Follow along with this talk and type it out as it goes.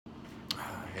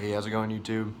Hey, how's it going,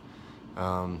 YouTube?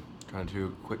 Trying to do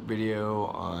a quick video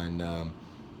on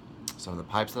some of the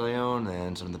pipes that I own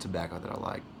and some of the tobacco that I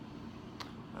like.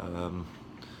 Um,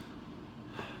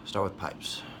 Start with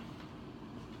pipes.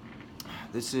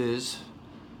 This is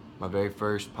my very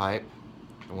first pipe,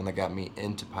 the one that got me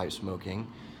into pipe smoking.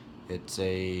 It's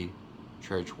a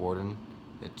church warden.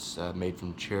 It's made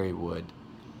from cherry wood,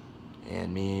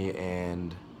 and me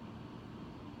and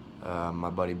my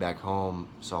buddy back home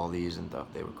saw these and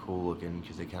thought they were cool looking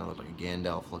because they kind of looked like a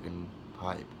Gandalf looking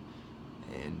pipe,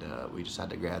 and we just had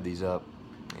to grab these up,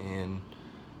 and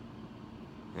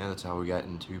yeah, that's how we got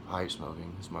into pipe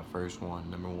smoking. This is my first one,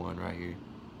 number one right here.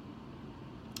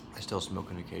 I still smoke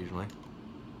it occasionally.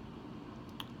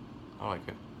 I like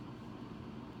it.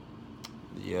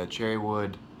 The cherry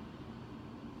wood,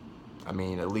 I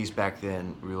mean, at least back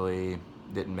then, really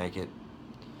didn't make it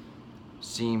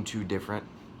seem too different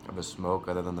of a smoke,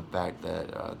 other than the fact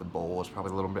that the bowl was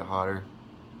probably a little bit hotter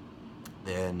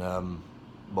than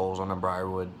bowls on a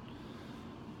briarwood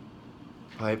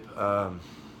pipe.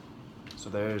 So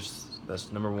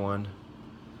that's number one.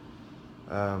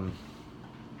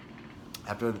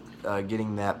 After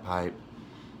getting that pipe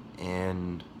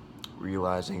and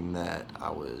realizing that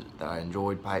I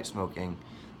enjoyed pipe smoking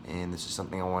and this is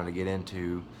something I wanted to get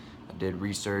into, I did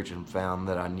research and found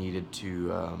that I needed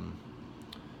to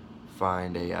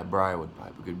find a briarwood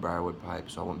pipe, a good briarwood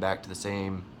pipe. So I went back to the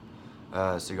same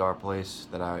cigar place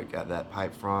that I got that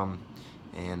pipe from,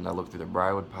 and I looked through the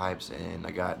briarwood pipes, and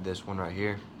I got this one right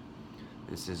here.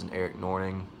 This is an Eric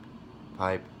Norning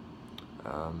pipe.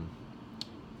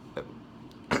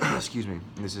 Excuse me.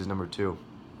 This is number two.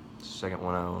 It's the second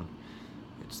one I own.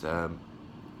 It's of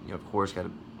course, got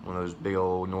one of those big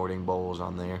old Norting bowls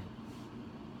on there.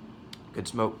 Good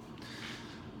smoke.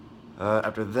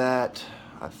 After that,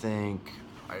 I think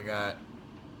I got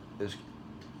this.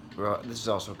 This is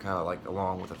also kind of like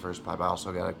along with the first pipe. I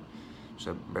also got just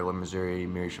a regular Missouri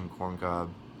Meerschaum corncob.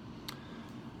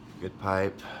 Good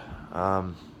pipe.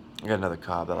 I got another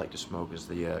cob that I like to smoke. Is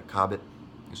the Cobbit.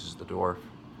 This is the dwarf.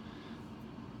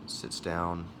 It sits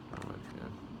down. I don't know if, you know,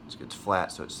 it's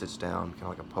flat, so it sits down, kind of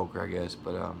like a poker, I guess.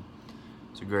 But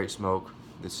it's a great smoke.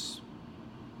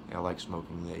 I like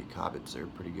smoking the Cobbits. They're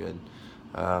pretty good.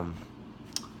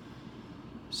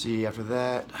 See, after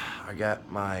that, I got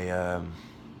my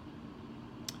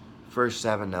first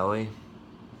Savinelli.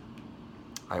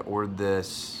 I ordered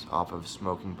this off of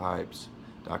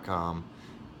smokingpipes.com,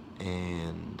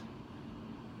 and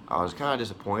I was kind of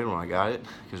disappointed when I got it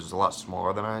because it was a lot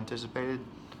smaller than I anticipated.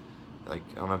 Like,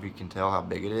 I don't know if you can tell how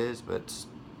big it is, but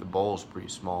the bowl's pretty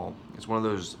small. It's one of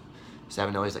those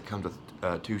Savinellis that comes with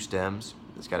two stems.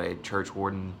 It's got a church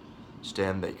warden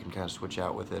stem that you can kind of switch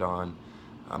out with it on.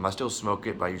 I still smoke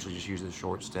it, but I usually just use the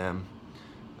short stem.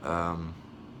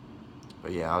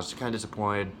 But yeah, I was kind of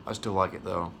disappointed. I still like it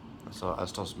though. I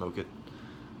still smoke it.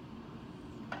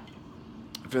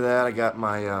 After that, I got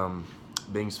my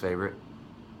Bing's favorite.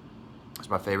 It's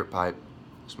my favorite pipe.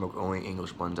 I smoke only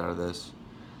English blends out of this.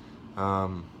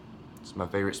 It's my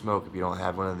favorite smoke. If you don't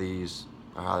have one of these,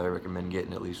 I highly recommend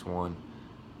getting at least one.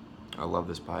 I love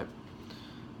this pipe.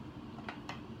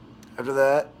 After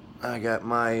that, I got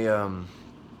my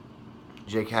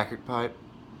Jake Hackett pipe.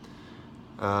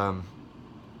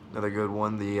 Another good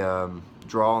one. The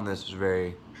draw on this is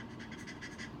very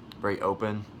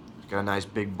open. It's got a nice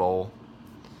big bowl.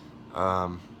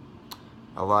 I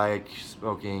like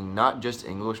smoking not just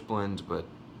English blends, but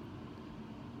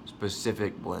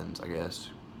specific blends, I guess.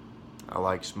 I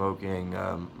like smoking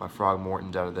my Frog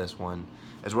Mortons out of this one,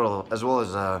 as well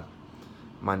as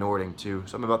my Nording too.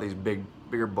 Something about these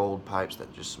bigger bold pipes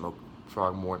that just smoke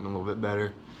Frog Morton a little bit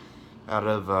better. I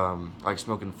like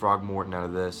smoking Frog Morton out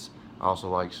of this. I also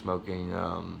like smoking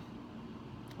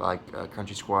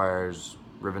Country Squires,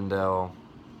 Rivendell,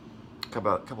 a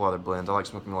couple other blends. I like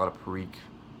smoking a lot of Perique.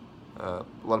 A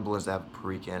lot of blends that have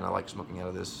Perique in. I like smoking out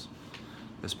of this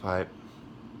pipe.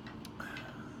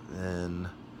 Then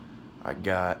I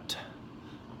got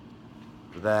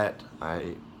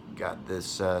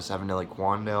this Savinelli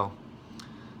Quandale.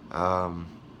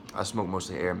 I smoke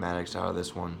mostly aromatics out of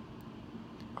this one.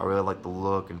 I really like the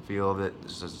look and feel of it.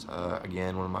 This is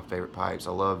again one of my favorite pipes.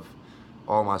 I love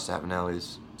all my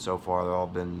Savinellis so far. They've all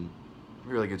been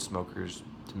really good smokers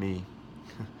to me.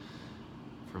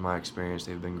 From my experience,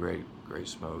 they've been great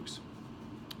smokes.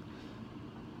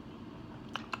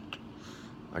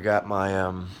 I got my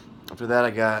after that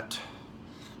I got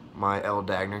my L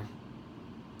Dagner.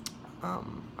 I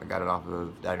got it off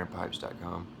of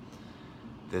DagnerPipes.com.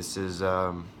 This is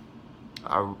I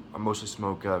mostly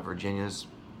smoke Virginias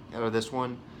out of this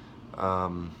one.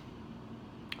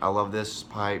 I I love this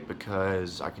pipe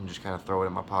because I can just kind of throw it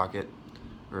in my pocket,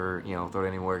 or throw it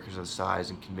anywhere because of the size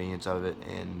and convenience of it,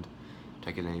 and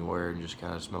take it anywhere and just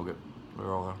kind of smoke it.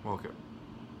 Smoke it.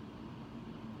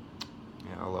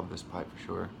 Yeah, I love this pipe for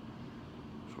sure.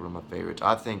 It's one of my favorites.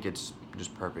 I think it's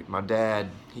just perfect. My dad,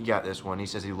 he got this one. He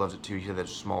says he loves it too. He said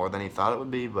it's smaller than he thought it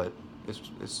would be, but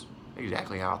it's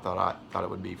exactly how I thought it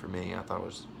would be for me. I thought it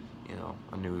was,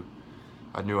 I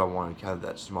knew I wanted kind of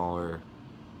that smaller,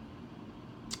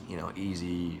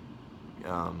 easy,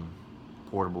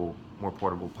 portable, more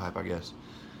portable pipe, I guess.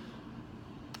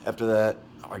 After that,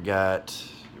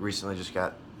 recently just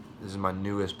got, this is my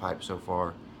newest pipe so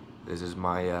far. This is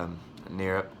my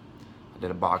Nearip. I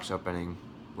did a box opening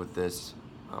with this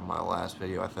on my last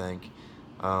video, I think.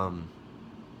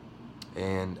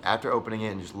 And after opening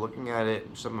it and just looking at it,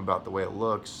 something about the way it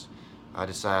looks, I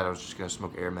decided I was just gonna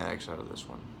smoke aromatics out of this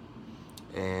one.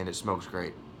 And it smokes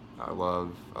great. I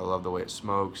love the way it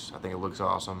smokes. I think it looks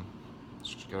awesome.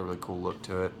 It's just got a really cool look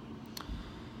to it.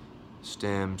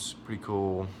 Stems, pretty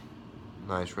cool.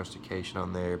 Nice rustication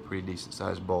on there, pretty decent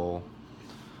sized bowl.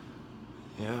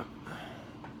 Yeah.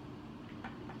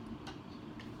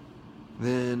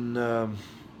 Then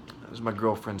this is my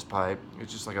girlfriend's pipe.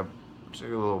 It's just like a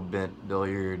little bent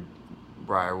billiard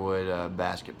briarwood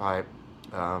basket pipe.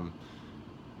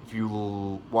 If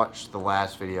you watch the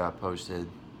last video I posted,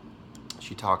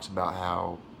 she talks about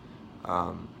how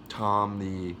Tom,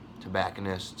 the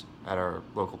tobacconist at our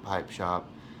local pipe shop,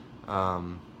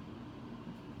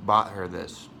 bought her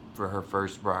this for her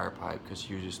first briar pipe because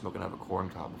she was just smoking out of a corn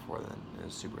cob before then. It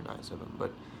was super nice of him.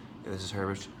 But yeah, this is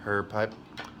her pipe.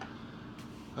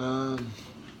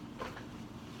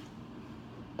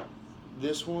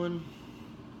 This one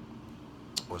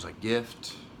was a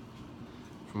gift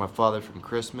from my father from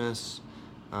Christmas.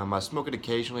 I smoke it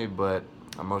occasionally, but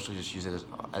I mostly just use it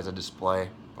as a display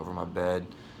over my bed.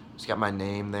 It's got my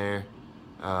name there,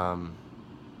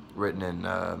 written in,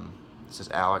 it says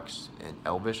Alex in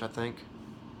Elvish, I think.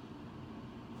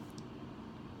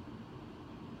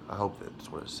 I hope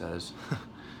that's what it says.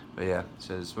 But yeah, it's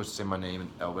supposed to say my name in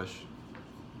Elvish.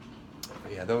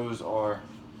 But yeah, those are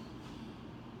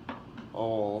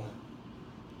all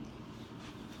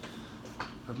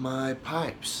of my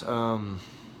pipes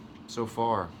so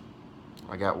far.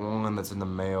 I got one that's in the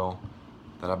mail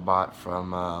that I bought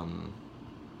from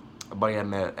a buddy I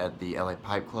met at the LA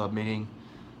Pipe Club meeting.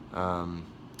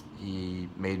 He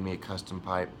made me a custom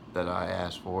pipe that I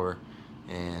asked for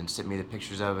and sent me the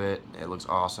pictures of it. It looks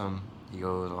awesome. He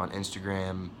goes on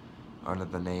Instagram under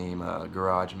the name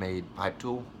Garage Made Pipe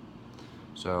Tool.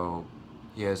 So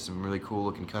he has some really cool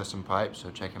looking custom pipes,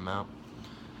 so check him out.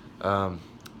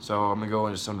 So I'm gonna go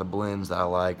into some of the blends that I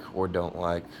like or don't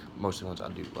like, mostly ones I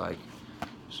do like.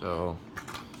 So,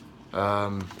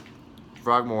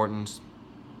 Frog Morton's,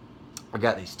 I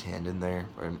got these tinned in there,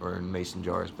 or in mason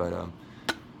jars, but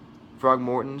Frog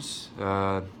Morton's,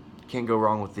 can't go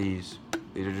wrong with these.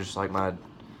 These are just like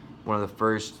one of the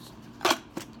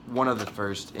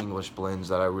first English blends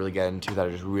that I really got into that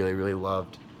I just really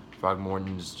loved. Frog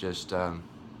Morton's just, yeah,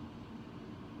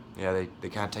 they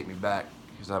kind of take me back,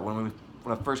 because when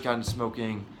I first got into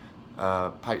smoking,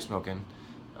 pipe smoking,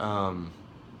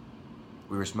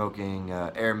 we were smoking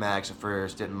aromatics at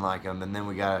first, didn't like them, and then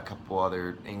we got a couple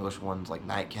other English ones like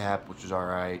Nightcap, which was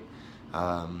alright.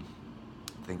 I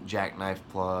think Jackknife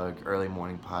Plug, Early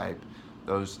Morning Pipe,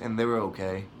 those, and they were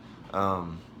okay.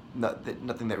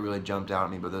 Nothing that really jumped out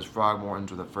at me, but those Frog Mortons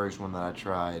were the first one that I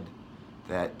tried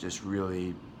that just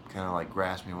really kind of like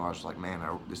grasped me, where I was like, man,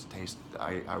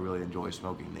 I really enjoy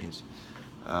smoking these.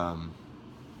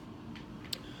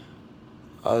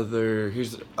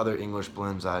 Here's the other English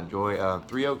blends I enjoy.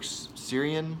 Three Oaks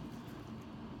Syrian.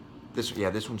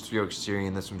 This one's Three Oaks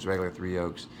Syrian. This one's regular Three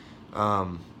Oaks.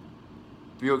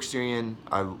 Three Oaks Syrian.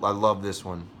 I love this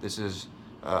one. This is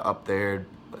up there,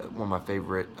 one of my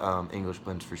favorite English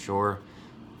blends for sure.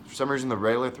 For some reason, the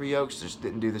regular Three Oaks just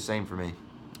didn't do the same for me.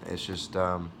 It's just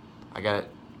I got it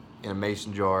in a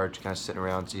mason jar, just kind of sitting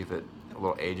around, see if a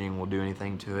little aging will do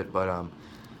anything to it, but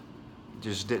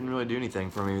just didn't really do anything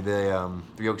for me. The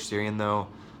Three Oaks Syrian though,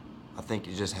 I think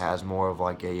it just has more of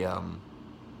like a I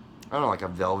don't know, like a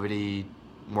velvety,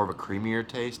 more of a creamier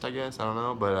taste, I guess. I don't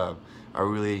know, but I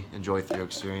really enjoy Three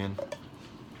Oaks Syrian.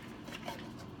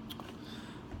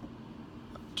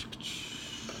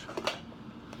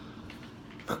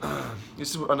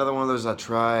 This is another one of those I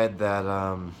tried that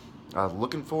I was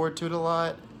looking forward to it a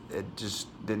lot. It just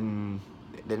didn't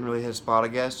really hit a spot, I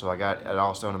guess. So I got it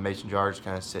also in a mason jar, just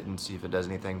kind of sit and see if it does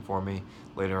anything for me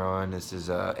later on. This is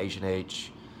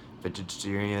H&H Vintage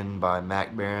Syrian by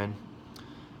Mac Baron.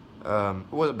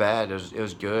 It wasn't bad. It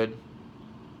was good.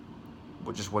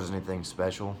 just wasn't anything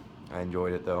special. I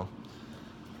enjoyed it though.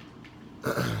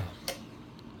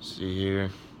 See here.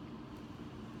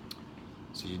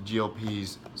 See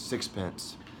GLP's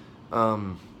sixpence.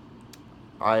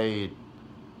 I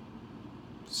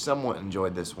somewhat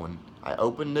enjoyed this one. I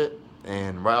opened it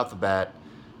and right off the bat,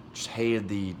 just hated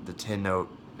the tin note.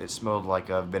 It smelled like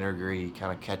a vinegary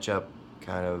kind of ketchup,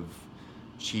 kind of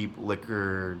cheap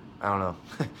liquor. I don't know.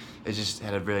 It just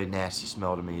had a really nasty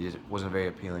smell to me. It wasn't very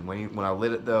appealing. When I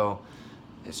lit it though,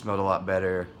 it smelled a lot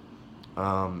better.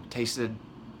 Tasted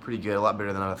pretty good, a lot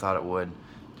better than I thought it would.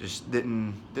 Just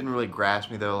didn't really grasp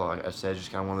me though. Like I said,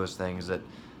 just kind of one of those things that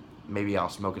maybe I'll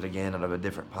smoke it again out of a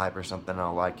different pipe or something and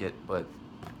I'll like it, but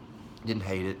didn't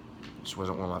hate it. Just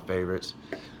wasn't one of my favorites.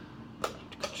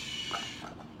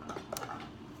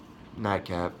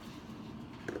 Nightcap.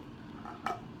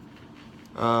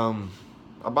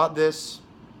 I bought this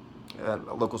at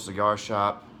a local cigar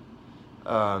shop.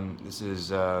 This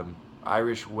is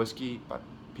Irish Whiskey by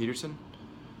Peterson.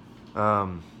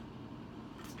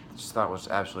 Just thought it was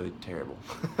absolutely terrible.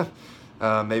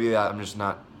 Maybe I'm just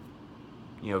not,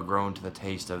 grown to the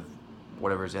taste of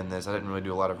whatever's in this. I didn't really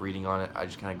do a lot of reading on it. I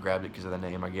just kind of grabbed it because of the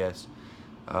name, I guess.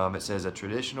 It says a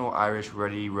traditional Irish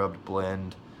ready rubbed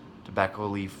blend, tobacco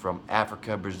leaf from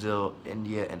Africa, Brazil,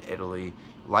 India, and Italy,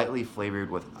 lightly flavored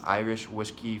with Irish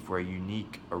whiskey for a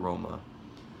unique aroma.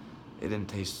 It didn't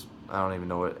taste, I don't even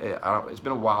know what, it's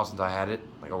been a while since I had it,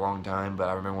 like a long time, but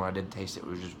I remember when I did taste it, it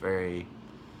was just very,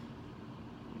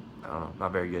 I don't know,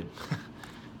 not very good.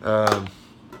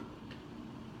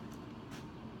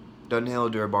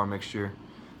 Dunhill Durabar mixture.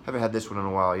 Haven't had this one in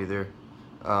a while either.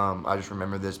 I just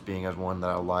remember this being as one that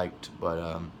I liked,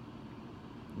 but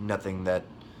nothing that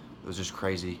was just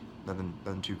crazy.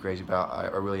 Nothing too crazy about.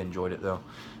 I really enjoyed it though.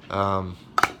 I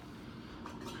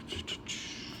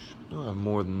don't have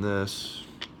more than this.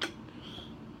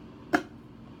 I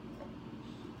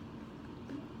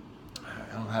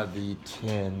don't have the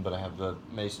tin, but I have the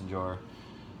mason jar.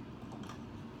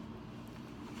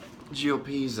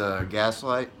 GOP's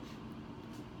Gaslight.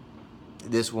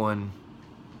 This one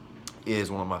is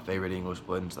one of my favorite English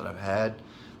blends that I've had.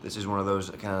 This is one of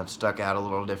those that kind of stuck out a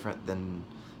little different than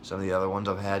some of the other ones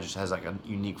I've had. Just has like a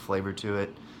unique flavor to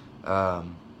it. I'd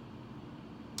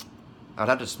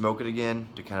have to smoke it again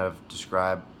to kind of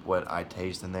describe what I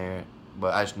taste in there,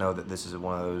 but I just know that this is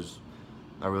one of those.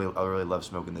 I really love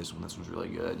smoking this one. This one's really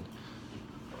good.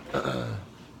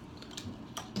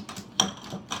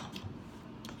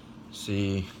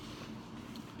 See,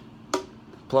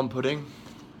 plum pudding.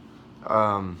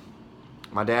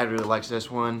 My dad really likes this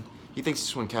one. He thinks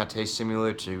this one kind of tastes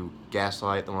similar to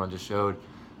Gaslight, the one I just showed.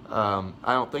 I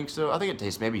don't think so. I think it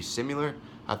tastes maybe similar.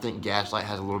 I think Gaslight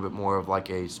has a little bit more of like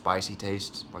a spicy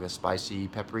taste, like a spicy,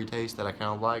 peppery taste that I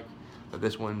kind of like. That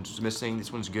this one's missing.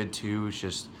 This one's good too. It's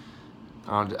just,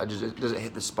 it doesn't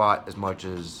hit the spot as much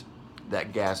as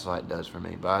that Gaslight does for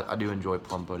me. But I do enjoy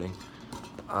plum pudding.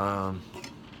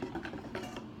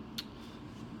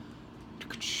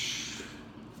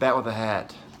 Bat with a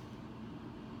Hat.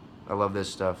 I love this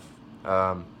stuff.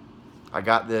 I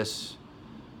got this.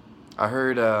 I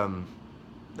heard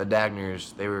the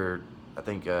Dagners, they were, I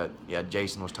think,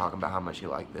 Jason was talking about how much he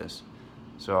liked this.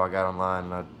 So I got online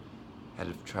and I had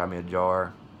to try me a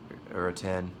jar or a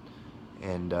tin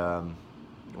and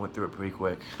went through it pretty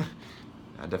quick.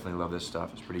 I definitely love this stuff.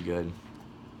 It's pretty good.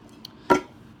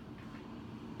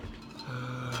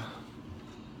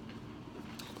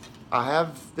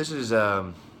 This is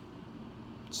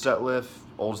Sutliff,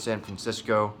 Old San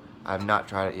Francisco. I have not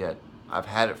tried it yet. I've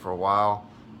had it for a while,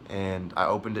 and I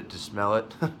opened it to smell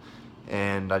it,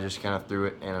 and I just kind of threw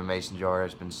it in a mason jar.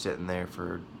 It's been sitting there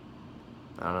for,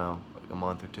 I don't know, like a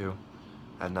month or two.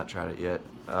 I have not tried it yet.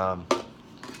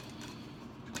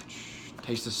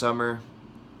 Taste of Summer.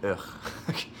 Ugh.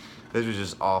 This was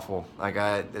just awful. Like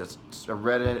I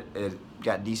read it. It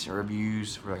got decent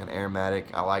reviews for like an aromatic.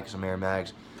 I like some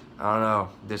aromatics. I don't know.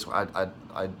 This I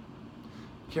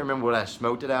can't remember what I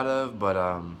smoked it out of, but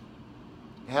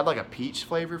it had like a peach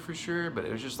flavor for sure. But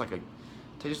it was just like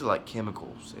tasted like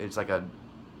chemicals. It's like I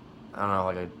don't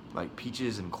know, like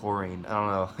peaches and chlorine. I don't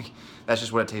know. That's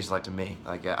just what it tastes like to me.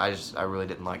 Like I really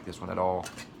didn't like this one at all.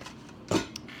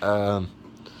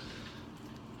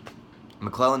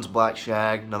 McClellan's Black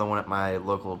Shag, another one at my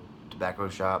local tobacco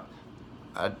shop.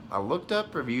 I looked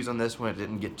up reviews on this one. It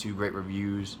didn't get too great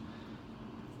reviews.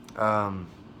 It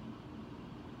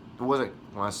wasn't,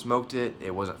 when I smoked it,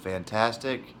 it wasn't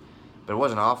fantastic, but it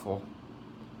wasn't awful.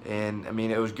 And I mean,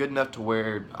 it was good enough to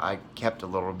where I kept a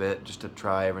little bit just to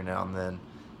try every now and then.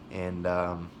 And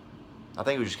I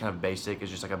think it was just kind of basic.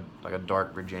 It's just like a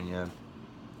dark Virginia,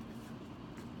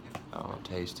 I don't know,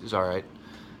 taste. It was all right.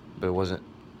 but it wasn't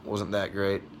that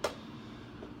great.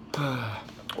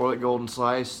 Orlick Golden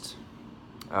Sliced.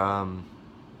 I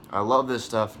love this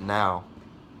stuff now.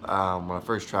 When I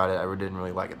first tried it, I didn't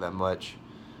really like it that much.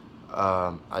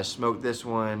 I smoked this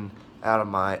one out of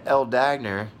my El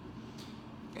Dagner,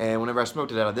 and whenever I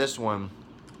smoked it out of this one,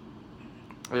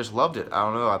 I just loved it. I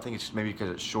don't know. I think it's maybe because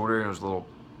it's shorter and it was a little,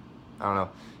 I don't know.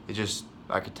 It just,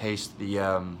 I could taste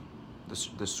the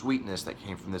sweetness that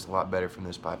came from this a lot better from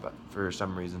this pipe for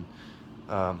some reason.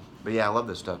 But yeah, I love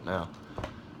this stuff now.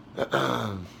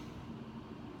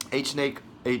 H-Snake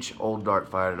H Old Dark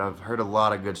Fired. I've heard a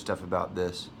lot of good stuff about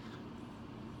this.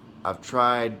 I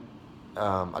tried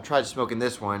smoking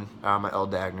this one out of my El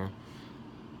Dagner,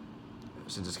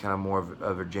 since it's kind of more of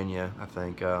a Virginia, I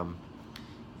think,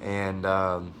 and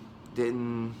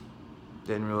didn't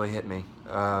really hit me.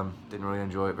 Didn't really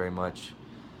enjoy it very much.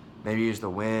 Maybe it was the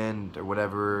wind or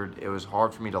whatever. It was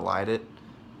hard for me to light it,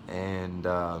 and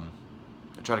I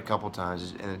tried a couple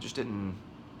times, and it just didn't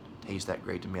taste that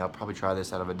great to me. I'll probably try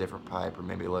this out of a different pipe, or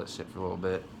maybe let it sit for a little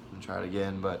bit and try it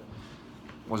again, but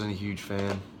wasn't a huge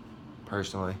fan,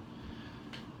 personally.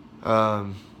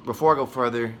 Before I go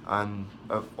further, I've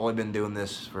only been doing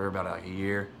this for about like a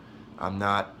year. I'm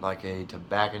not like a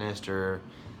tobacconist or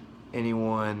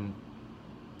anyone.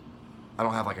 I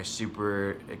don't have like a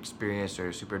super experienced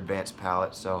or super advanced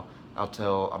palate, so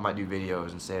I might do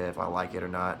videos and say if I like it or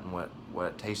not and what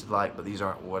it tasted like, but these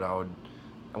aren't what I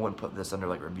wouldn't put this under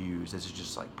like reviews. This is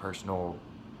just like personal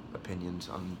opinions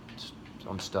on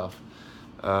stuff.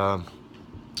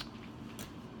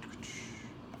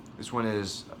 This one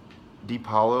is Deep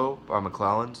Hollow by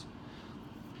McClellan's.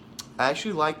 I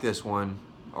actually like this one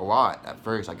a lot at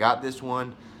first. I got this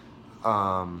one.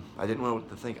 I didn't know what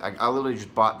to think. I literally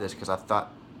just bought this because I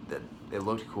thought that it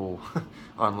looked cool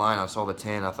online. I saw the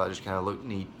tin. I thought it just kind of looked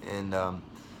neat, and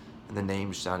the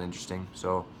names sound interesting.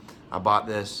 So I bought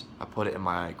this. I put it in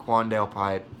my Quandale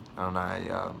pipe, and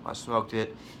I smoked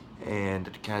it, and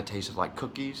it kind of tasted like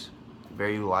cookies.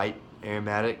 Very light,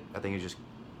 aromatic. I think it's just,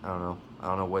 I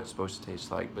don't know what it's supposed to taste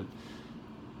like, but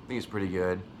I think it's pretty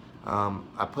good.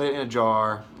 I put it in a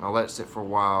jar. I let it sit for a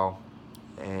while,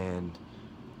 and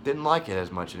didn't like it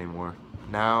as much anymore.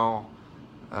 Now,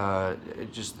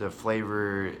 the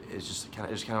flavor is just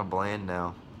kind of bland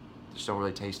now. Just don't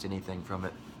really taste anything from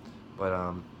it. But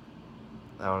I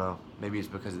don't know. Maybe it's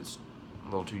because it's a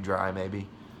little too dry, maybe.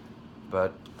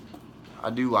 But I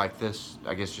do like this.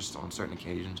 I guess just on certain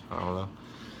occasions. I don't know.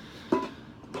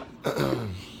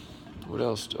 What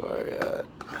else do I got?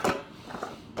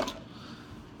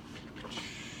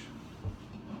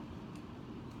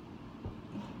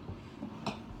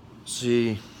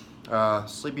 See,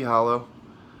 Sleepy Hollow.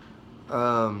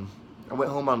 I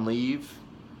went home on leave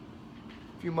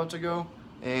a few months ago,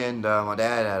 and my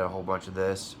dad had a whole bunch of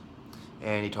this,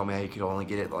 and he told me how you could only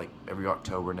get it like every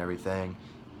October and everything.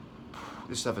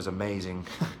 This stuff is amazing.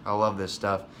 I love this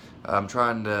stuff. I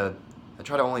try to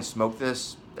only smoke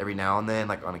this every now and then,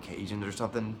 like on occasions or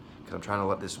something, because I'm trying to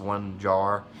let this one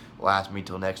jar last me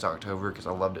till next October, because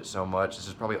I loved it so much. This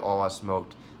is probably all I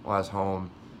smoked while I was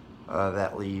home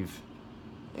that leave,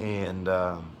 and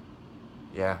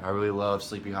yeah, I really love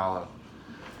Sleepy Hollow.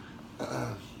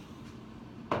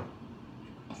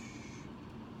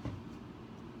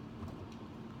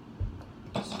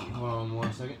 Hold on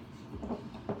 1 second.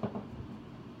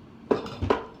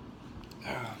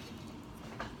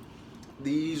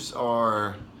 These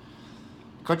are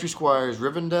Country Squires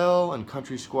Rivendell and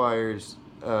Country Squires,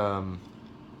 oh,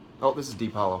 this is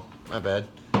Deep Hollow, my bad.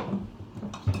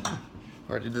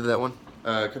 Already did that one.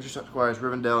 Country Squires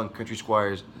Rivendell and Country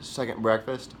Squires Second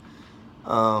Breakfast.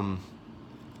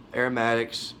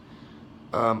 Aromatics.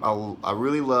 I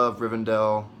really love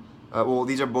Rivendell. Well,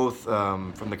 these are both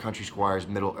from the Country Squires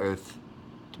Middle Earth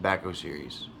Tobacco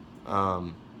Series.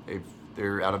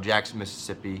 They're out of Jackson,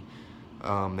 Mississippi.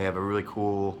 They have a really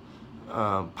cool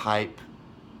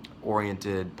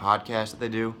pipe-oriented podcast that they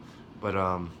do. But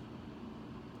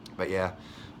yeah,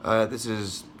 this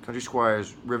is Country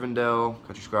Squires Rivendell,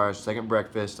 Country Squires Second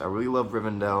Breakfast. I really love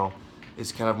Rivendell.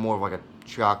 It's kind of more of like a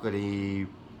chocolatey,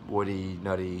 woody,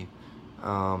 nutty.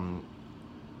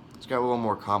 It's got a little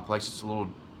more complex. It's a little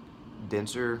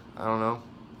denser. I don't know.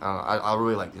 I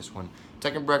really like this one.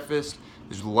 Second Breakfast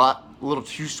is a little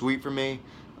too sweet for me.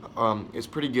 It's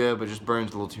pretty good, but it just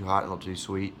burns a little too hot and a little too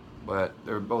sweet. But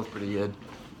they're both pretty good.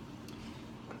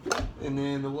 And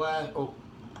then the last,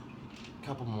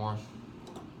 couple more.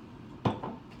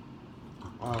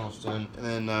 Almost done.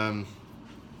 And then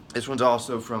this one's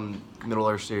also from Middle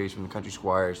Earth series from the Country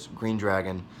Squires, Green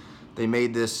Dragon. They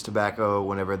made this tobacco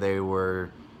whenever they were,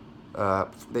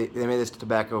 they made this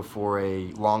tobacco for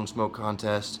a long smoke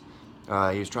contest,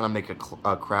 He was trying to make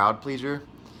a crowd pleaser,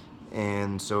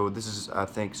 and so this is, I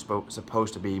think,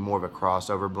 supposed to be more of a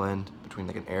crossover blend between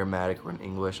like an aromatic or an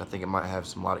English. I think it might have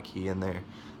some lot of key in there.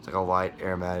 It's like a light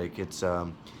aromatic. It's I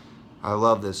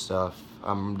love this stuff.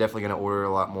 I'm definitely gonna order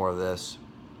a lot more of this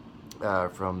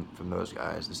from those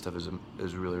guys. This stuff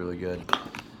is really good.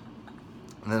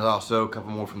 And there's also a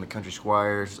couple more from the Country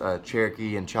Squires,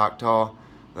 Cherokee and Choctaw.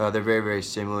 They're very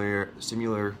similar.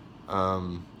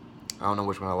 I don't know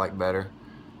which one I like better.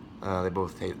 They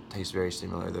both taste very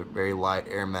similar. They're very light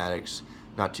aromatics,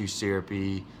 not too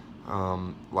syrupy,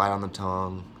 light on the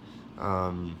tongue.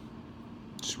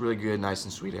 Just really good, nice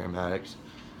and sweet aromatics.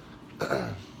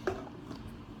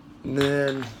 And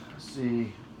then, let's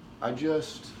see,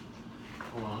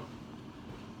 hold on.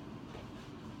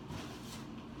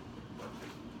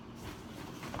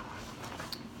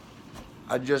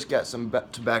 I just got some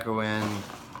tobacco in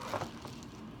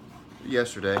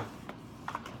yesterday.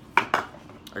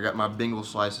 I got my Bengal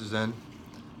slices in.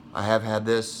 I have had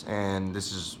this, and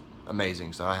this is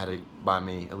amazing, so I had to buy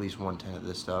me at least 110 of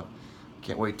this stuff.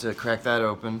 Can't wait to crack that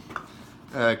open.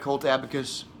 Colt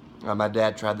Abacus. My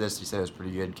dad tried this. He said it was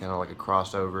pretty good, kind of like a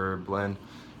crossover blend.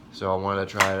 So I wanted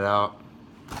to try it out.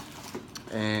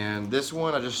 And this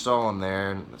one I just saw on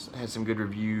there, and it had some good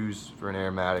reviews for an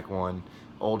aromatic one.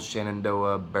 Old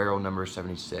Shenandoah barrel number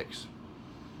 76.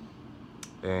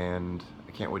 And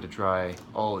I can't wait to try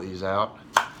all of these out.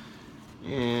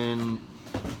 And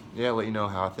yeah, let you know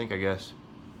how I think, I guess.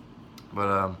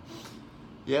 But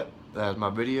yep, that's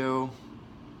my video.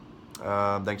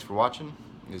 Thanks for watching.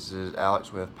 This is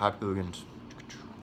Alex with Pipe Hooligans.